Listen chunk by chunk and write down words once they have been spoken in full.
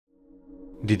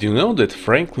Did you know that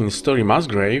Franklin Story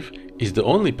Musgrave is the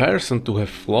only person to have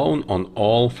flown on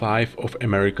all 5 of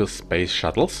America's space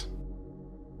shuttles?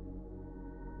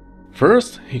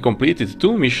 First, he completed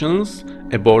 2 missions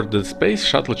aboard the Space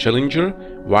Shuttle Challenger,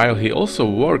 while he also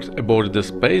worked aboard the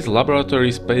Space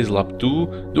Laboratory Spacelab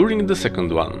 2 during the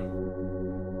second one.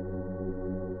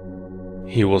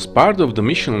 He was part of the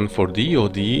mission for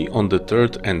DoD on the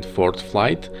 3rd and 4th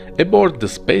flight aboard the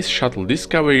Space Shuttle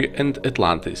Discovery and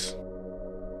Atlantis.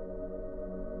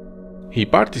 He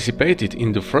participated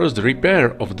in the first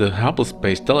repair of the Hubble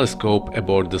Space Telescope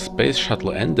aboard the Space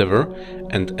Shuttle Endeavour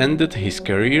and ended his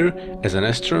career as an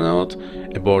astronaut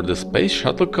aboard the Space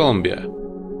Shuttle Columbia.